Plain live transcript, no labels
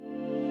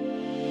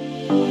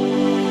So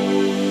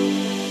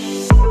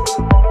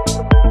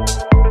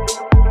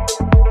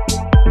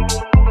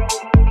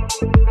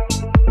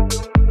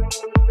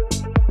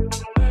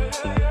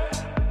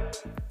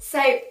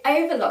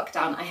over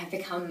lockdown I have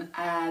become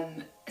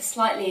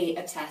slightly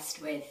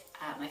obsessed with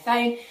my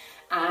phone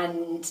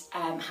and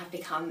have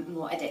become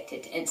more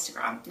addicted to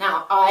Instagram.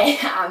 Now I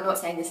am not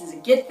saying this is a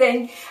good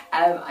thing,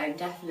 I'm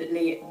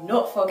definitely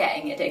not for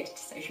getting addicted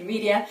to social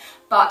media,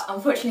 but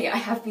unfortunately I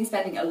have been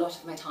spending a lot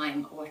of my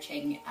time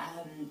watching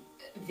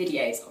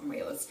videos on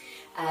Reels.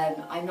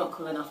 I'm not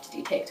cool enough to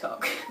do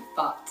TikTok,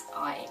 but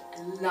I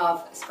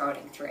love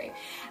scrolling through,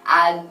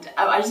 and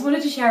I just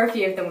wanted to share a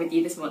few of them with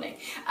you this morning.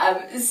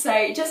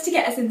 So just to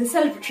get us in the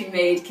celebratory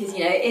mood, because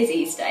you know it is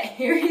Easter,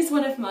 here is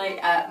one of my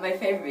my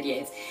favourite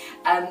videos.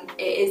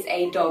 It is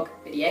a dog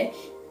video,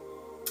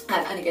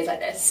 and it goes like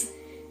this.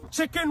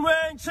 Chicken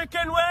wing,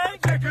 chicken wing,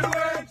 chicken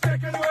wing,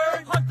 chicken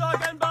wing, hot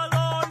dog and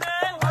bologna,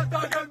 hot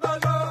dog and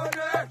bologna,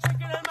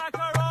 chicken and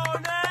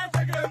macaroni,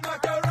 chicken and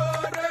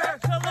macaroni,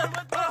 chillin'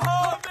 with the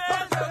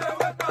homies, chillin'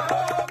 with the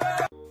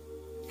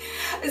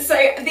homies.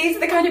 So these are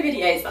the kind of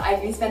videos that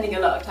I've been spending a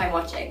lot of time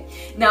watching.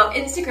 Now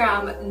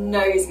Instagram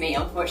knows me,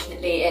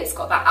 unfortunately. It's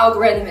got that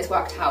algorithm, it's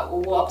worked out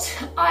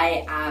what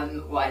I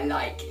am, what I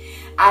like.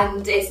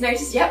 And it's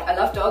noticed, yep, I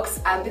love dogs,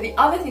 but the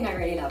other thing I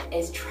really love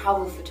is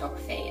travel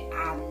photography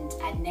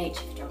and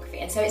nature photography.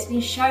 And so it's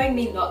been showing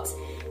me lots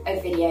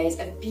of videos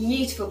of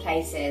beautiful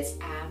places,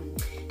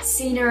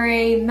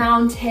 scenery,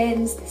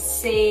 mountains, the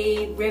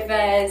sea,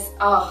 rivers.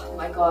 Oh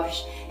my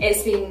gosh,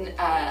 it's been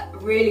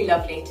really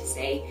lovely to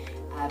see,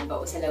 but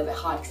also a little bit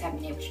hard because I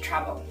haven't been able to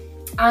travel.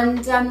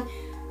 And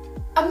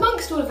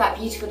amongst all of that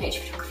beautiful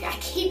nature photography, I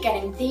keep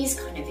getting these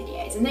kind of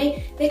videos, and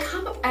they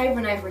come up over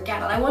and over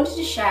again, and I wanted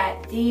to share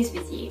these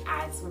with you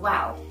as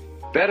well.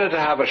 Better to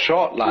have a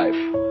short life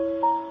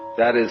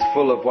that is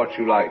full of what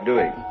you like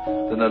doing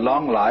than a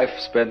long life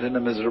spent in a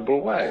miserable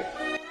way.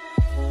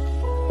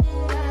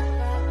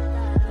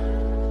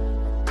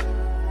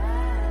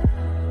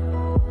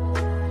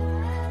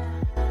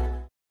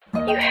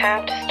 You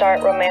have to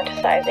start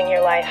romanticizing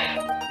your life.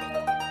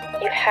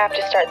 You have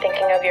to start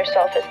thinking of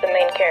yourself as the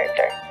main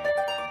character.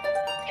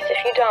 Because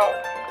if you don't,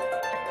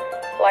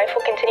 life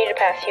will continue to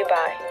pass you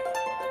by.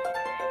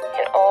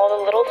 And all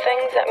the little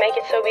things that make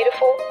it so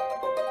beautiful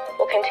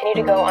will continue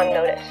to go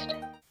unnoticed.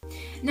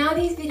 Now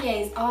these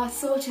videos are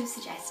sort of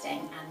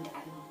suggesting, and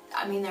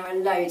I mean there are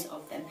loads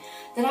of them,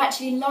 that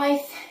actually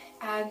life,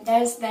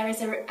 there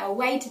is a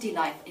way to do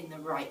life in the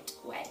right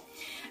way.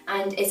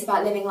 And it's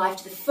about living life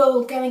to the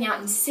full, going out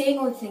and seeing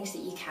all the things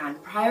that you can,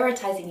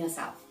 prioritising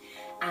yourself,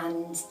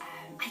 and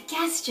I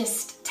guess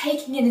just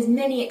taking in as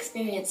many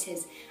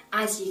experiences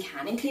as you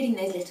can, including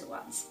those little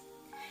ones.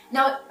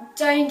 Now,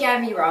 don't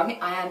get me wrong,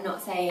 I am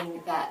not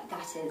saying that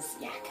is,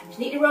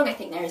 completely wrong. I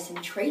think there is some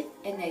truth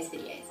in those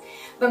videos.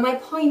 But my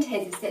point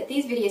is that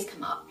these videos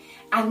come up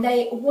and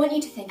they want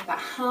you to think about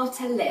how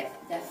to live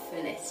the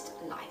fullest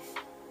life.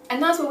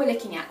 And that's what we're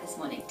looking at this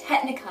morning,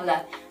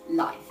 Technicolor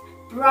life,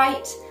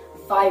 bright,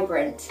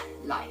 vibrant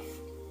life.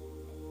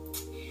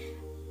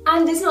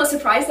 And it's not a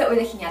surprise that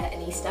we're looking at it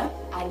in Easter.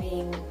 I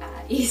mean,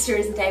 Easter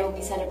is the day when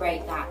we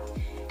celebrate that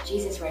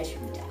Jesus rose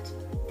from the dead,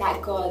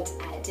 that God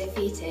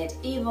defeated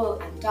evil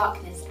and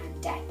darkness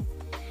and death,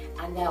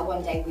 and that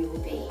one day we will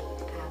be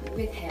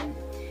with him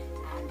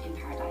in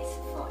paradise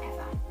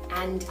forever.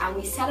 And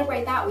we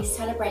celebrate that, we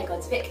celebrate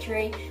God's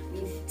victory,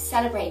 we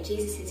celebrate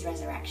Jesus'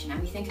 resurrection,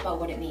 and we think about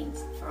what it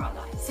means for our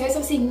lives. So it's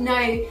obviously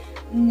no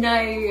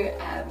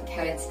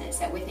coincidence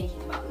that we're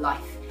thinking about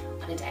life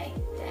on a day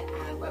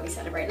where we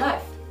celebrate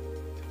life.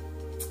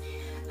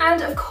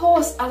 And of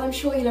course, as I'm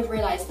sure you'll have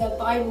realised, the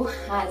Bible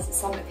has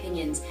some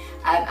opinions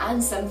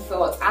and some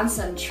thoughts and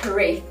some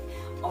truth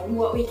on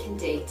what we can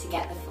do to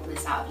get the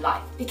fullness out of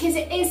life, because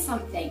it is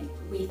something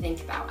we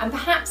think about. And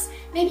perhaps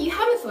maybe you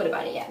haven't thought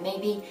about it yet.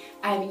 Maybe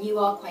you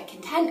are quite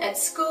content at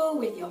school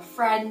with your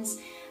friends,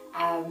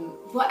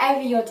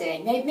 whatever you're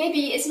doing.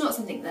 Maybe it's not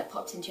something that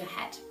popped into your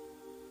head.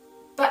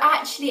 But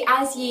actually,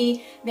 as you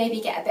maybe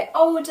get a bit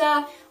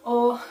older,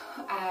 or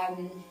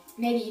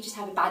maybe you just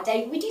have a bad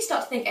day, we do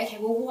start to think, okay,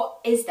 well, what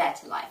is there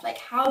to life? Like,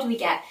 how do we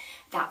get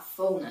that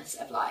fullness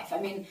of life? I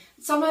mean,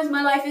 sometimes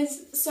my life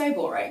is so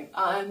boring.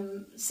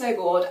 I'm so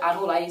bored, and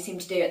all I seem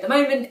to do at the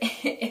moment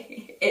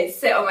is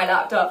sit on my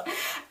laptop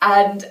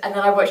and then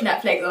I watch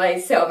Netflix, and I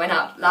sit on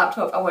my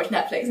laptop and watch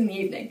Netflix in the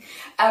evening.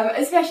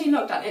 Especially in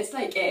lockdown,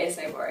 it is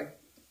so boring.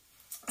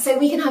 So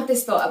we can have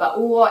this thought about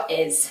what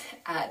is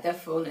the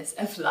fullness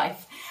of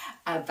life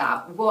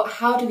about?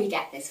 How do we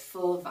get this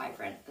full,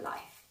 vibrant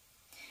life?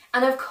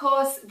 And of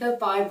course, the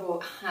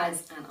Bible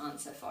has an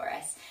answer for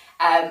us.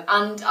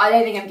 And I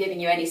don't think I'm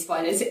giving you any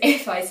spoilers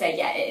if I say,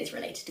 yeah, it is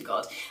related to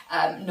God.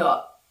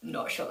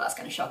 Not sure that's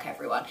going to shock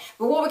everyone.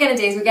 But what we're going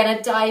to do is we're going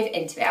to dive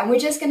into it. And we're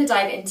just going to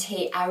dive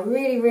into a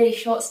really, really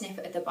short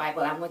snippet of the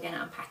Bible, and we're going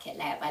to unpack it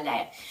layer by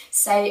layer.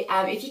 So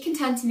if you can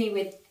turn to me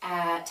with,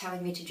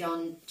 turn me to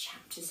John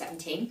chapter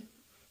 17.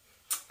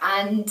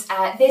 And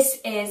this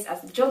is,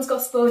 as the John's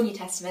Gospel, New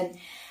Testament,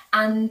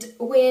 And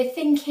we're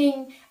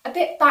thinking a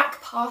bit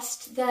back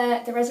past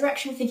the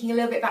resurrection, we're thinking a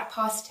little bit back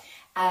past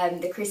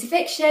the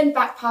crucifixion,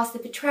 back past the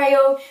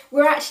betrayal.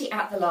 We're actually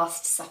at the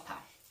Last Supper.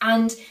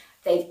 And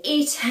they've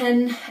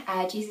eaten,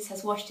 Jesus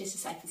has washed his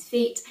disciples'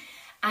 feet,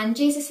 and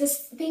Jesus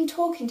has been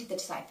talking to the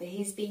disciples,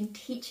 he's been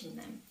teaching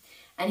them.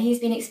 And he's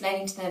been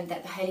explaining to them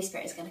that the Holy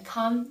Spirit is going to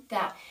come,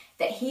 that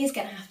he's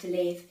going to have to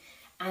leave,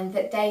 and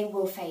that they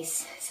will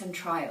face some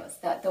trials,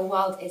 that the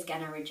world is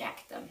going to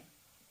reject them.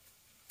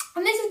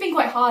 And this has been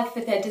quite hard for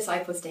the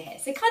disciples to hear.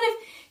 So kind of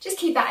just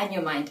keep that in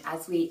your mind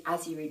as you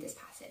read this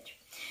passage.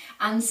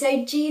 And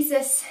so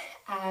Jesus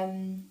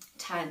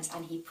turns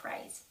and he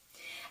prays.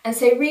 And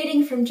so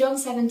reading from John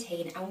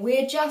 17, and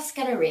we're just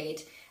going to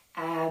read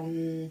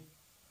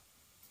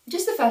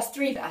just the first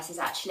 3 verses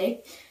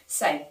actually.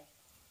 So,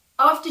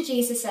 after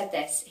Jesus said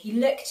this, he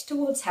looked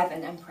towards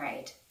heaven and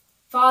prayed,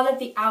 "Father,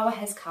 the hour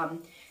has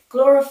come.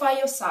 Glorify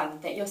your Son,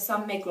 that your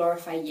Son may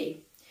glorify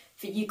you.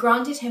 For you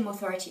granted him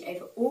authority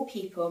over all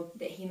people,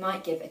 that he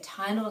might give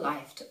eternal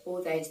life to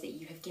all those that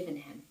you have given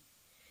him.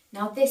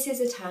 Now this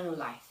is eternal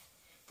life,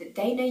 that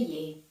they know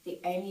you,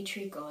 the only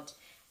true God,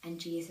 and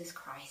Jesus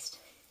Christ,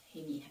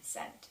 whom you have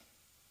sent."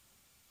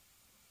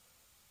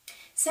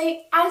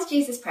 So as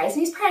Jesus prays,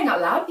 and he's praying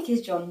out loud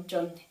because John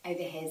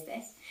overhears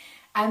this,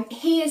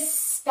 he is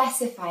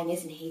specifying,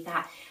 isn't he,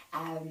 that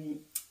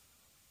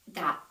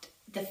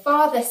the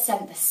Father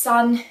sent the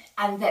Son,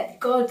 and that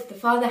God, the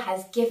Father,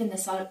 has given the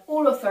Son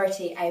all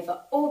authority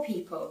over all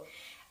people,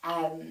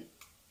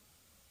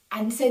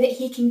 and so that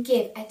he can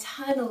give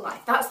eternal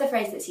life. That's the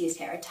phrase that's used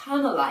here,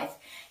 eternal life,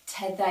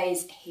 to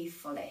those who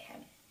follow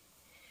him.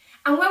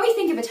 And when we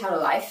think of eternal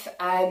life,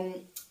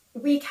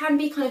 we can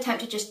be kind of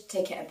tempted just to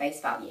take it at face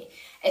value.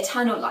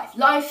 Eternal life,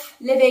 life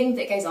living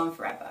that goes on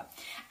forever.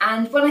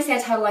 And when I say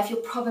eternal life,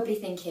 you're probably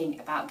thinking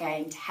about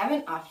going to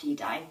heaven after you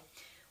die.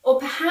 Or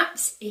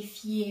perhaps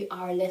if you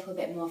are a little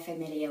bit more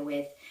familiar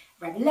with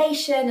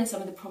Revelation and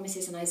some of the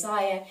promises in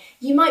Isaiah,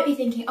 you might be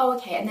thinking, oh,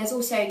 okay, and there's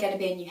also going to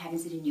be a new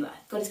heavens and a new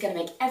earth. God is going to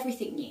make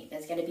everything new.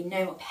 There's going to be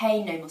no more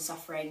pain, no more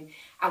suffering,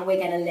 and we're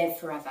going to live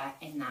forever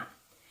in that.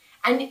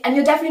 And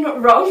you're definitely not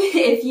wrong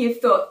if you've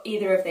thought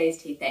either of those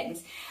two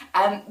things.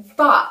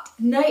 But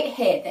note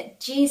here that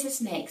Jesus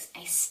makes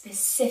a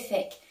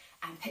specific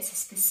and puts a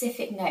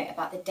specific note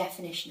about the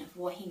definition of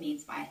what he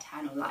means by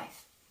eternal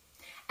life.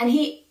 And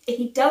he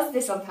does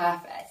this on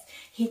purpose.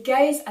 He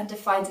goes and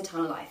defines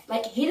eternal life.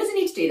 Like, he doesn't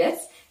need to do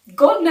this.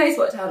 God knows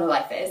what eternal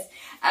life is.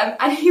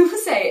 And he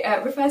also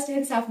refers to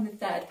himself in the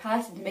third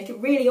person to make it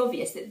really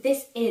obvious that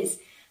this is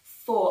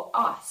for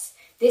us.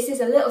 This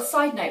is a little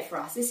side note for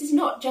us. This is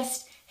not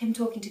just him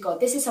talking to God.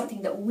 This is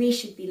something that we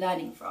should be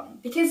learning from.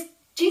 Because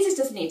Jesus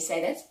doesn't need to say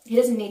this. He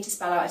doesn't need to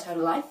spell out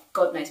eternal life.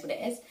 God knows what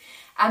it is.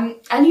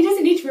 And he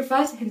doesn't need to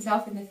refer to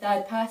himself in the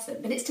third person.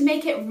 But it's to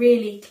make it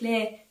really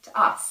clear to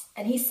us.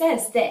 And he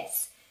says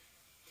this: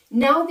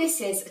 "Now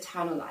this is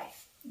eternal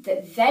life,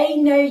 that they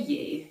know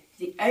you,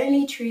 the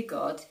only true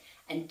God,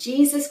 and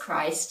Jesus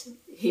Christ,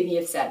 whom you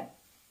have sent."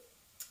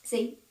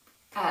 See?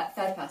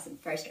 Third person,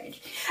 very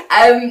strange.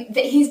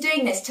 That he's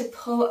doing this to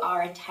pull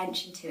our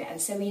attention to it,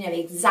 and so we know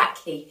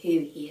exactly who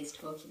he is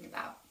talking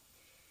about.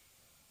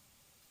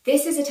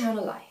 This is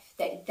eternal life,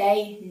 that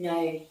they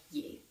know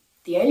you,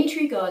 the only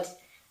true God,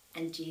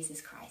 and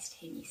Jesus Christ,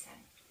 whom you sent.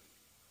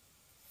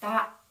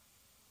 That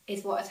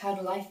is what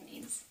eternal life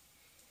means.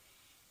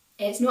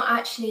 It's not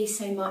actually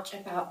so much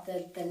about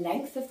the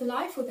length of the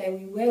life, although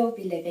we will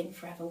be living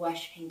forever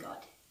worshipping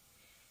God.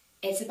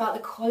 It's about the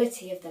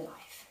quality of the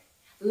life.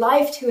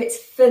 Life to its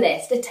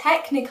fullest, a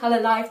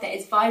technicolor life that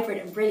is vibrant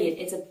and brilliant.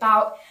 It's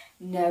about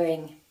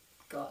knowing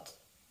God.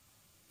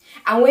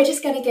 And we're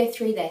just going to go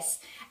through this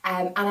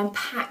and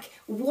unpack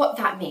what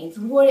that means,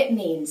 what it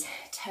means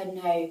to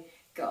know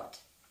God.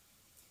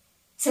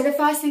 So the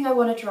first thing I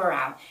want to draw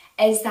out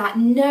is that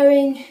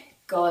knowing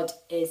God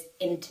is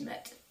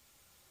intimate.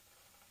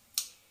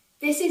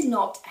 This is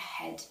not a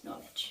head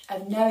knowledge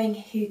of knowing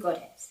who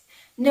God is,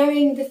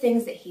 knowing the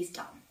things that he's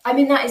done. I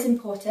mean, that is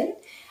important.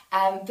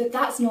 But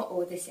that's not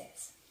all this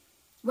is.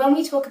 When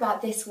we talk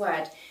about this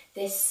word,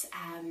 this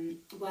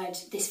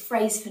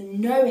phrase for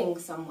knowing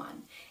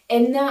someone,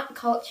 in that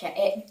culture,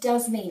 it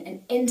does mean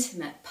an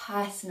intimate,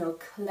 personal,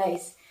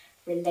 close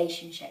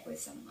relationship with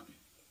someone.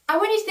 I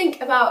want you to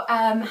think about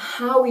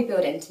how we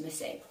build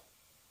intimacy.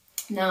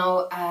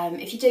 Now,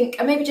 if you think,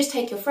 or maybe just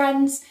take your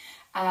friends,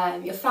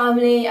 your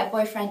family, a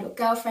boyfriend or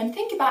girlfriend,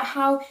 think about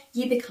how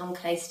you become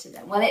close to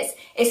them. Well,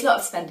 it's a lot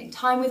of spending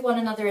time with one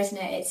another, isn't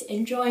it? It's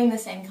enjoying the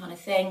same kind of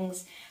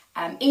things.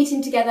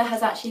 Eating together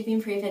has actually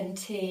been proven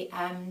to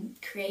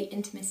create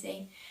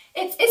intimacy.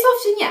 It's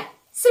often,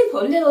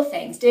 simple little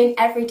things, doing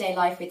everyday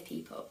life with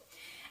people.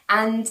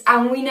 And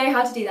we know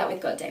how to do that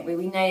with God, don't we?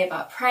 We know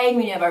about praying,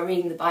 we know about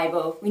reading the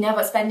Bible, we know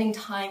about spending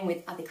time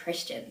with other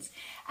Christians.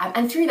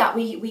 And through that,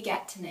 we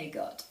get to know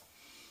God.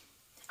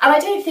 And I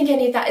don't think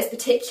any of that is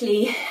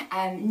particularly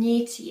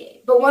new to you.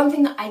 But one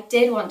thing that I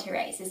did want to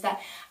raise is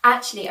that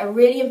actually a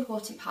really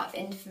important part of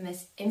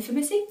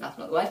intimacy,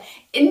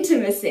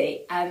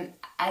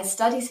 as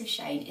studies have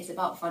shown, is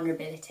about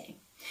vulnerability.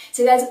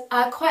 So there's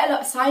quite a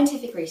lot of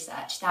scientific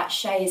research that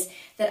shows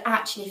that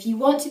actually if you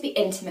want to be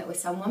intimate with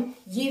someone,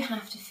 you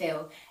have to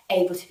feel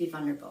able to be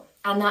vulnerable.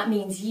 And that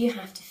means you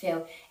have to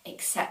feel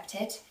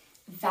accepted,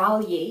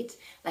 valued,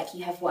 like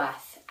you have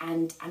worth,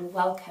 and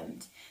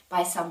welcomed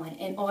by someone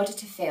in order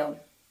to feel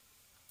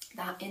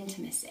that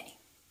intimacy.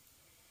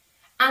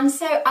 And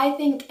so I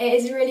think it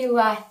is really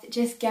worth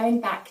just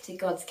going back to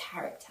God's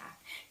character,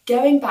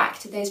 going back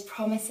to those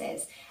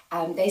promises,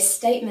 those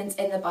statements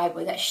in the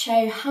Bible that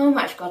show how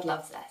much God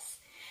loves us,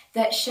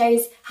 that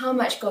shows how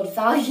much God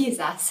values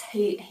us,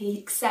 he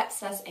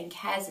accepts us and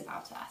cares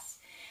about us.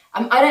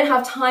 I don't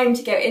have time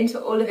to go into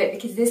all of it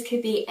because this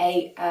could be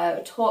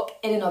a talk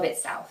in and of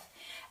itself.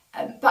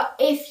 But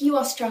if you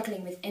are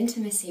struggling with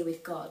intimacy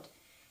with God,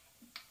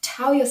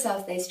 tell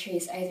yourself those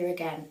truths over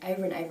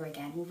and over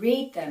again.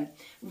 Read them,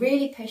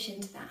 really push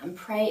into that and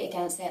pray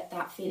against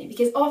that feeling.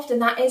 Because often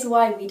that is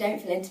why we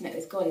don't feel intimate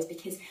with God, is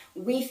because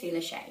we feel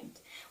ashamed.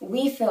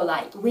 We feel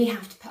like we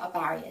have to put up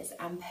barriers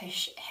and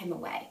push him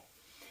away.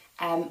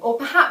 Or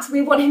perhaps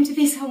we want him to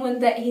be someone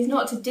that he's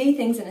not, to do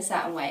things in a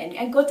certain way.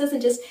 And God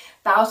doesn't just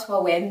bow to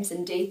our whims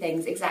and do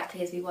things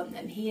exactly as we want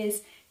them.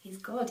 He's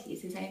God,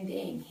 he's his own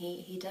being.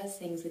 He does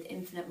things with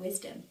infinite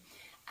wisdom.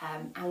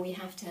 And we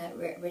have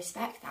to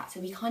respect that. So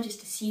we can't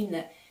just assume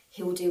that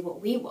he will do what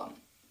we want.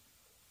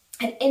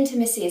 And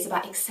intimacy is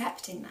about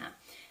accepting that.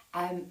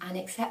 And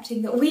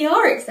accepting that we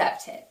are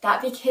accepted.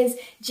 That because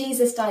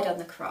Jesus died on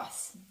the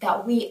cross,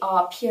 that we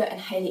are pure and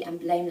holy and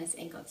blameless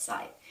in God's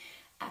sight.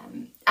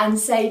 And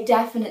so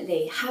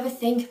definitely have a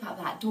think about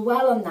that.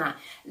 Dwell on that.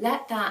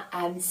 Let that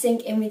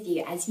sink in with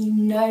you as you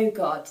know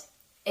God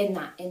in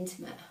that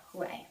intimate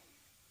way.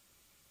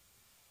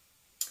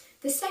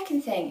 The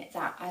second thing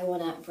that I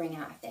want to bring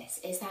out of this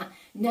is that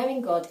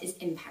knowing God is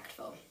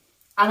impactful.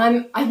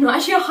 And I'm not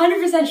actually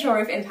 100% sure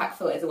if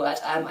impactful is a word.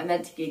 I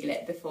meant to Google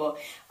it before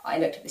I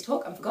looked at this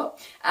talk and forgot.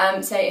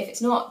 So if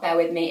it's not, bear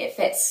with me. It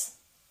fits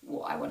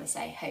what I want to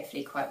say,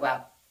 hopefully quite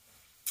well.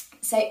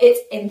 So it's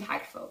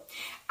impactful.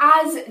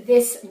 As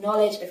this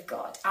knowledge of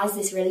God, as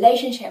this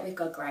relationship with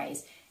God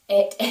grows,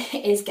 it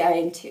is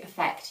going to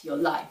affect your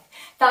life.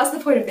 That's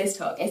the point of this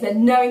talk, is that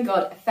knowing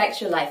God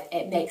affects your life.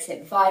 It makes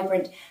it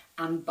vibrant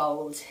and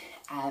bold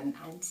and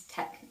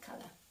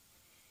technicolor.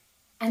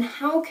 And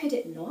how could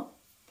it not?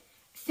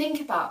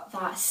 Think about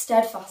that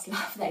steadfast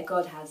love that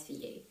God has for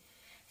you.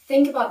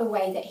 Think about the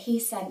way that he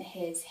sent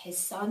his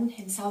son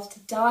himself to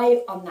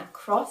die on that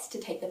cross, to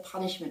take the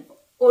punishment for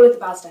all of the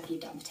bad stuff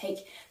you've done, to take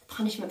the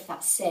punishment for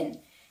that sin,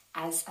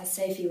 as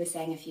Sophie was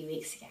saying a few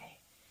weeks ago.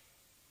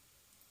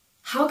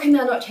 How can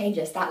that not change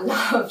us, that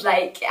love?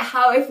 Like,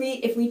 how,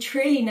 if we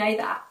truly know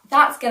that,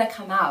 that's going to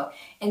come out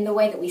in the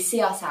way that we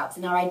see ourselves,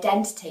 in our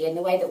identity, in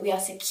the way that we are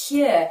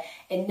secure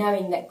in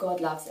knowing that God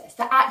loves us.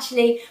 That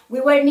actually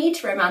we won't need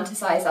to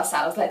romanticize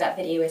ourselves like that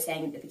video was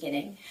saying at the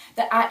beginning.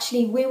 That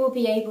actually we will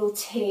be able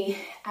to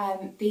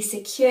be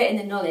secure in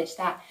the knowledge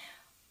that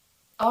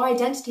our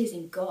identity is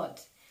in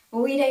God.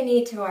 We don't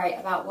need to worry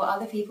about what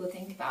other people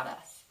think about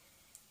us,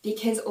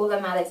 because all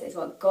that matters is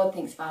what God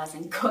thinks about us,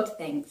 and God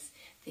thinks,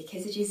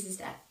 because of Jesus'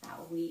 death,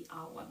 that we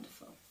are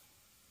wonderful.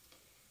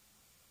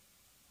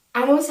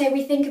 And also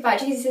we think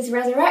about Jesus'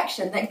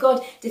 resurrection, that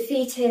God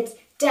defeated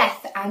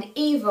death and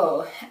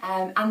evil,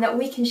 and that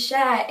we can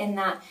share in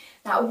that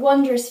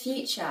wondrous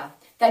future,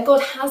 that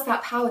God has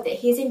that power, that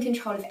he is in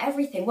control of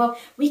everything. Well,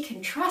 we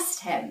can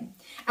trust him.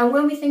 And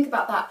when we think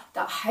about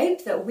that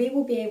hope that we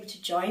will be able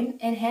to join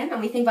in him,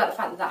 and we think about the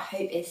fact that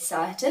hope is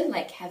certain,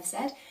 like Kev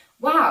said,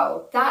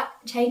 wow, that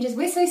changes.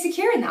 We're so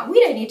secure in that. We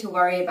don't need to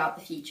worry about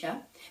the future,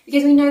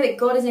 because we know that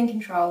God is in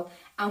control,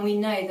 and we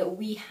know that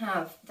we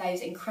have those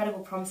incredible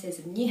promises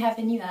of new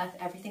heaven, new earth,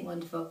 everything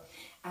wonderful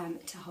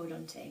to hold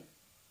on to.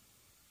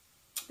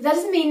 But that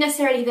doesn't mean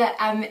necessarily that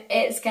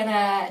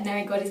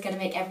knowing God is gonna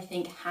make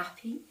everything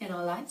happy in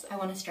our lives. I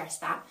want to stress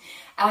that,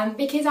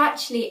 because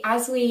actually,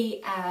 as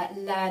we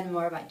learn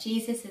more about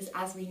Jesus,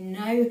 as we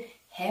know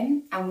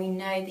him and we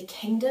know the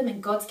kingdom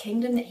and God's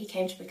kingdom that he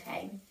came to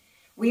proclaim,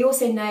 we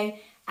also know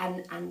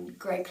and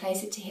grow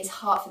closer to his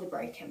heart for the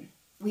broken.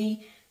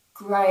 We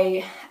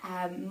grow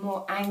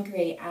more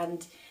angry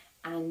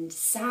and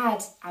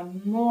sad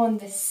and mourn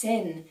the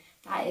sin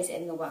that is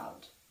in the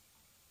world.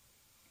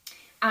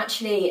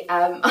 Actually,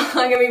 I'm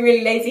going to be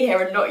really lazy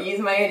here and not use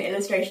my own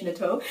illustration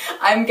at all.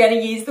 I'm going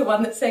to use the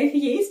one that Sophie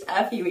used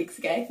a few weeks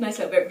ago. Nice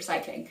little bit of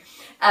recycling.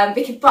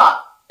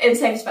 But in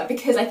Sophie's respect,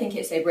 because I think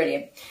it's so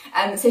brilliant.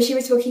 So she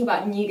was talking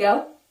about New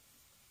Girl,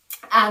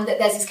 and that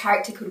there's this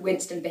character called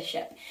Winston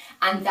Bishop,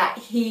 and that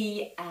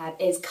he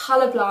is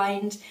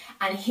colourblind,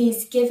 and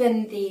he's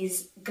given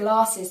these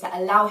glasses that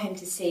allow him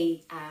to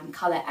see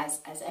colour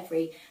as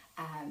every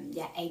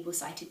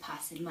able-sighted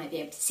person might be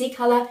able to see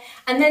colour.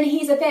 And then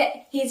he's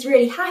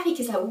really happy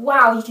because like,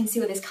 wow, he can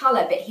see all this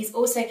colour, but he's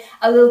also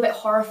a little bit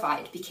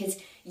horrified because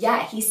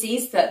he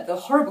sees that the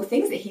horrible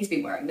things that he's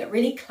been wearing that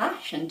really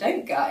clash and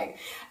don't go.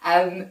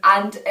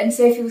 And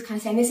Sophie was kind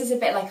of saying, this is a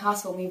bit like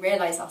us when we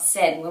realise our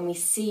sin, when we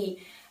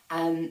see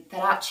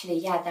that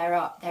actually,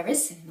 there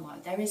is sin in the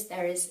world, there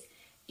is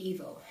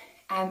evil.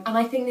 And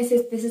I think this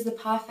is the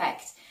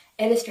perfect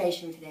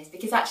illustration for this,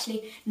 because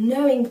actually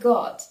knowing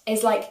God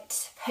is like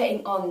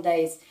putting on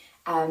those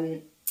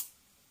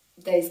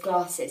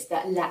glasses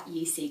that let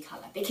you see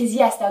colour. Because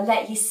yes, they'll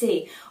let you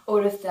see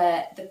all of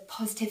the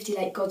positivity,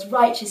 like God's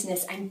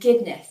righteousness and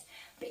goodness.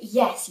 But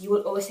yes, you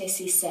will also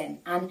see sin,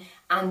 and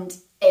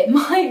it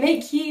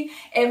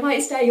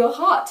might stir your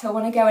heart to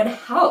want to go and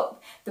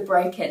help the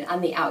broken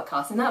and the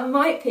outcast, and that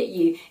might put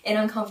you in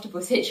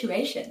uncomfortable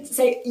situations.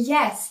 So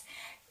yes,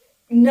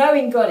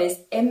 knowing God is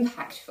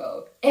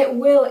impactful. It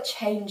will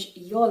change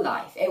your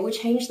life. It will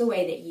change the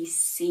way that you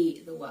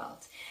see the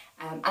world.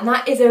 And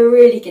that is a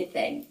really good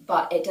thing,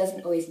 but it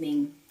doesn't always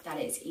mean that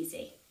it's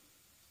easy.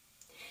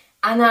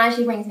 And that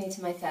actually brings me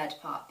to my third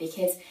part,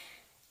 because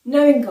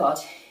knowing God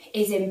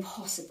is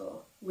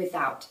impossible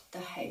without the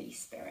Holy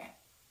Spirit.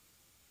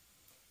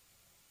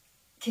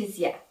 Because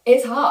yeah,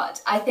 it's hard.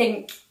 I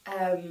think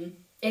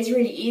it's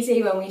really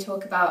easy when we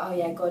talk about, oh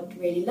yeah, God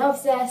really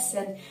loves us,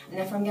 and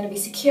therefore I'm going to be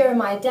secure in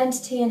my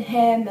identity in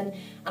Him, and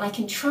I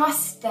can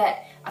trust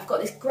that I've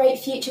got this great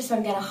future, so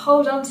I'm going to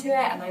hold on to it,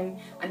 and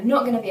I'm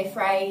not going to be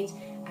afraid,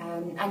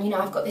 and you know,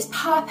 I've got this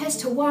purpose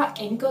to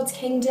work in God's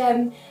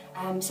kingdom,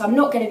 so I'm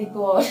not going to be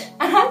bored.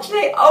 And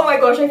actually, oh my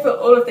gosh, I feel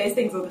all of those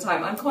things all the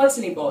time. I'm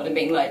constantly bored and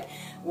being like,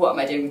 what am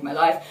I doing with my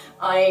life?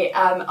 I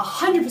am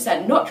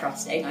 100% not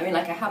trusting. I mean,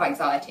 like, I have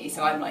anxiety,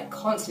 so I'm like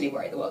constantly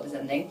worried the world is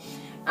ending.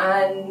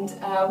 And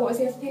what was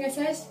the other thing I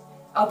said?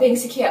 Oh, being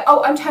secure.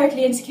 Oh, I'm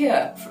totally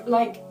insecure,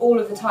 like all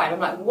of the time. I'm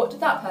like, what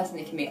did that person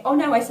think of me? Oh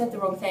no, I said the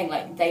wrong thing,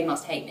 like they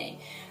must hate me.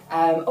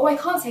 Oh, I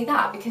can't say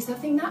that because they'll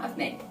think that of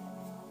me.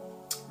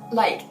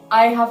 Like,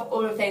 I have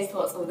all of those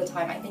thoughts all the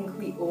time. I think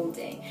we all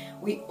do.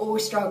 We all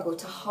struggle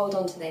to hold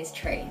on to those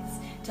truths,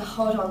 to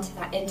hold on to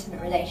that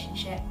intimate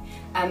relationship,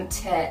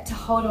 to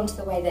hold on to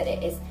the way that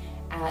it is,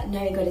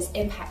 knowing God is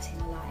impacting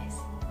our lives.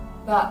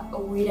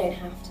 But we don't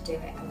have to do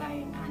it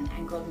alone,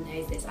 and God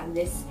knows this, and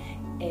this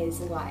is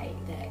why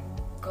that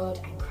God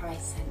and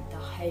Christ sent the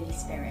Holy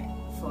Spirit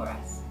for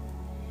us.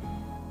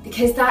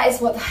 Because that is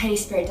what the Holy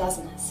Spirit does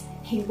in us.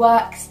 He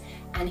works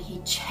and He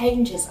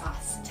changes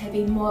us to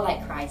be more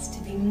like Christ,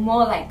 to be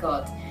more like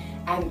God,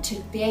 to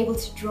be able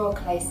to draw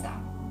closer.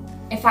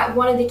 In fact,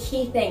 one of the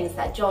key things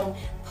that John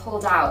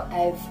pulled out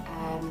of,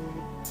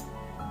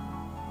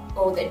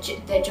 or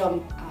that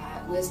John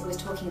was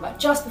talking about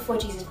just before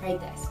Jesus prayed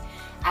this,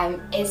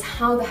 is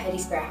how the Holy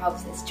Spirit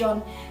helps us.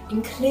 John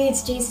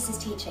includes Jesus'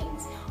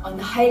 teachings on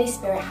the Holy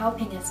Spirit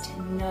helping us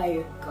to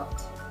know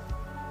God,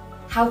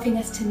 helping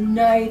us to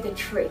know the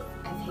truth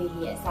of who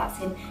He is. That's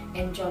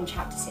in John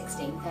chapter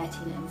 16,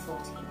 13 and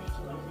 14, if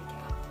you want to look it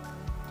up.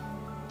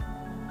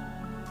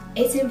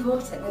 It's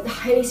important that the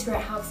Holy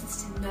Spirit helps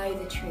us to know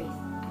the truth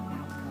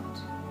about God.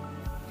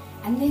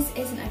 And this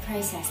isn't a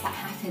process that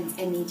happens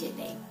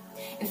immediately.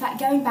 In fact,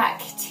 going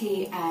back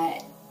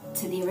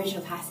to the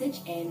original passage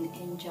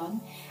in John,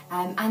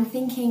 and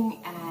thinking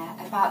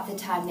about the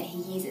term that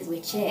he uses,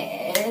 which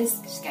is,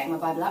 just getting my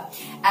Bible up,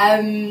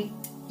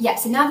 yeah,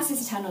 so now this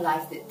is eternal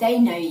life, that they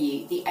know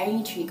you, the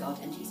only true God,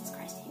 and Jesus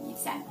Christ whom you've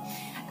sent.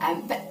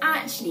 But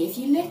actually, if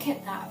you look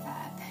at that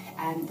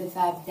verb, the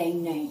verb they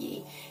know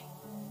you,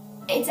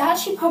 it's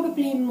actually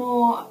probably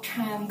more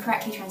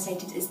correctly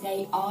translated as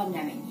they are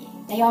knowing you.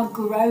 They are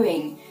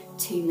growing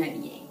to know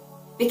you.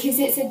 Because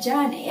it's a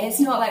journey. It's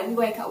not like we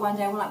wake up one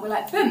day and we're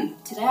like, boom,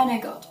 today I know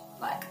God.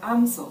 Like,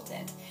 I'm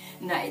sorted.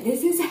 No,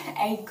 this is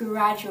a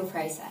gradual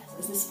process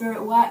as the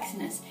Spirit works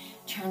in us,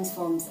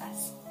 transforms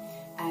us,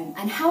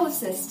 and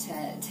helps us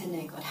to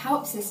know God,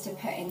 helps us to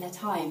put in the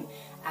time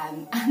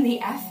and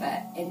the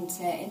effort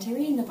into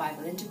reading the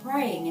Bible, into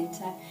praying,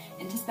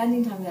 into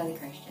spending time with other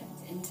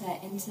Christians, into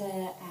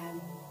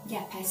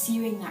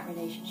pursuing that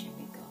relationship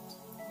with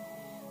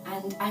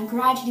God, and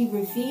gradually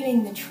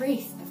revealing the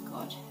truth of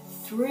God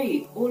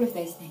through all of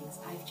those things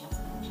I've just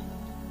mentioned.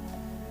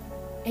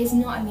 It's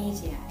not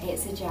immediate,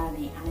 it's a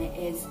journey, and it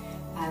is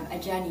a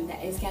journey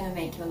that is going to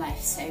make your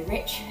life so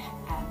rich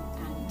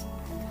and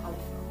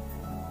colourful.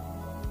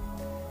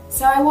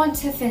 So I want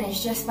to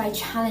finish just by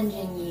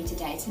challenging you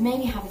today to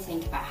maybe have a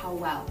think about how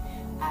well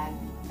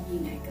you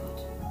know God.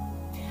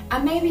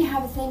 And maybe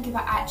have a think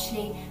about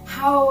actually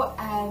how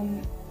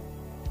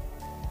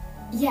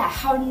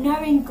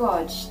knowing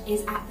God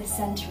is at the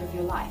centre of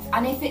your life.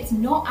 And if it's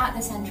not at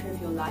the centre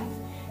of your life,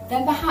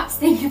 then perhaps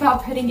think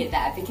about putting it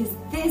there, because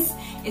this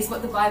is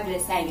what the Bible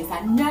is saying, is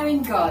that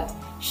knowing God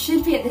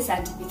should be at the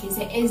centre, because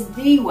it is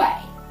the way,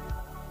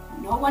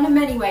 not one of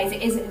many ways,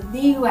 it is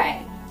the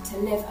way to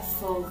live a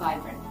full,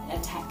 vibrant,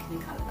 and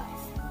technicolor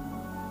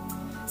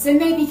life. So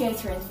maybe go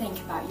through and think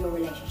about your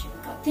relationship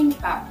with God. Think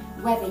about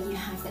whether you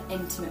have an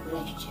intimate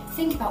relationship.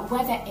 Think about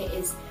whether it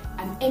is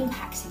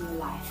impacting your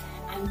life,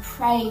 and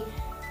pray.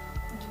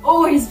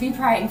 Always be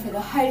praying for the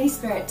Holy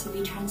Spirit to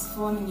be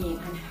transforming you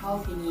and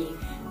helping you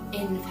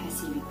in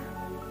pursuing that.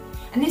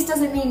 And this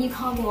doesn't mean you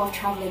can't go off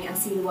travelling and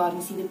see the world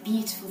and see the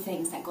beautiful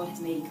things that God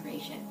has made in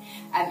creation.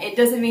 It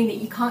doesn't mean that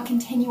you can't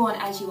continue on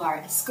as you are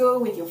at school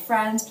with your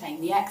friends, playing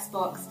the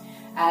Xbox,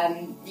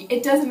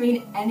 It doesn't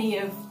mean any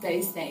of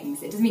those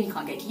things. It doesn't mean you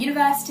can't go to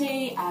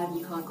university,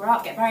 you can't grow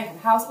up, get married, have a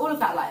house, all of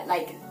that.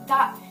 Like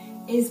that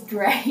is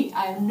great.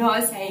 I'm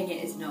not saying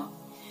it is not.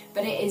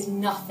 But it is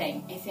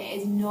nothing if it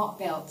is not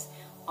built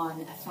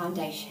on a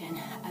foundation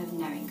of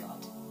knowing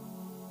God.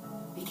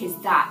 Because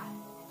that,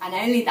 and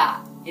only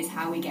that, is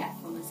how we get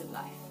fullness of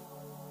life.